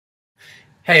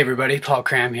Hey everybody, Paul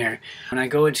Cram here. When I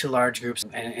go into large groups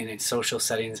and in social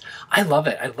settings, I love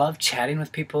it. I love chatting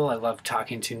with people. I love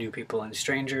talking to new people and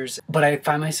strangers. But I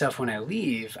find myself when I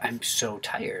leave, I'm so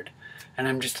tired. And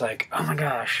I'm just like, oh my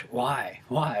gosh, why?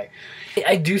 Why?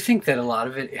 I do think that a lot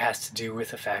of it has to do with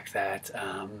the fact that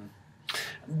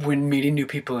when meeting new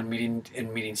people and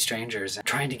meeting strangers, and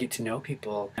trying to get to know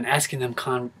people and asking them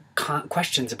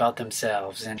questions about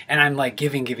themselves, and I'm like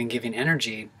giving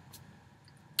energy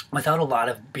without a lot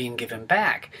of being given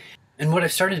back. And what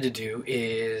I've started to do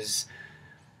is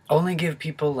only give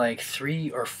people like three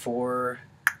or four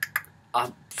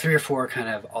kind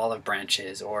of olive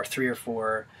branches, or three or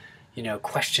four,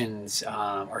 questions,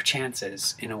 or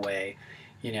chances in a way.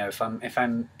 If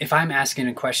I'm asking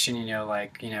a question,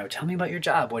 tell me about your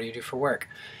job. What do you do for work?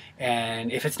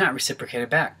 And if it's not reciprocated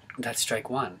back, that's strike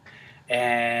one.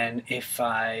 And if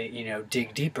I,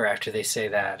 dig deeper after they say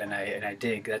that, and I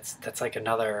dig, that's like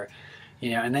another,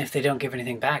 and if they don't give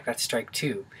anything back, that's strike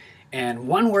two. And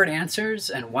one word answers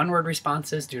and one word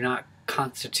responses do not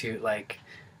constitute like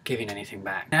giving anything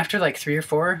back. After like three or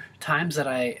four times that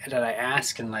I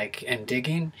ask and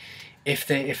digging, if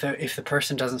the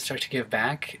person doesn't start to give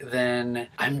back, then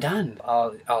I'm done.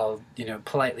 I'll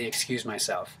politely excuse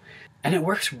myself. And it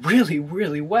works really,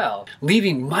 really well,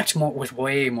 leaving much more with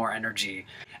way more energy.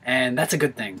 And that's a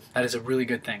good thing. That is a really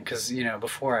good thing, because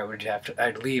before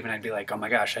I'd leave and I'd be like, oh my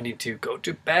gosh, I need to go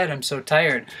to bed, I'm so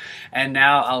tired. And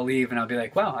now I'll leave and I'll be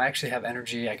like, wow, I actually have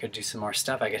energy. I could do some more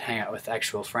stuff. I could hang out with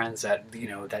actual friends that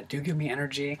that do give me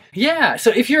energy. Yeah, so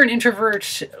if you're an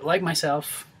introvert like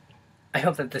myself, I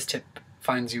hope that this tip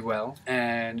finds you well,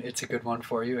 and it's a good one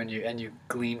for you, and you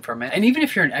glean from it. And even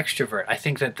if you're an extrovert, I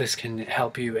think that this can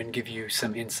help you and give you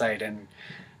some insight and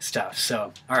stuff.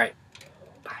 So, all right.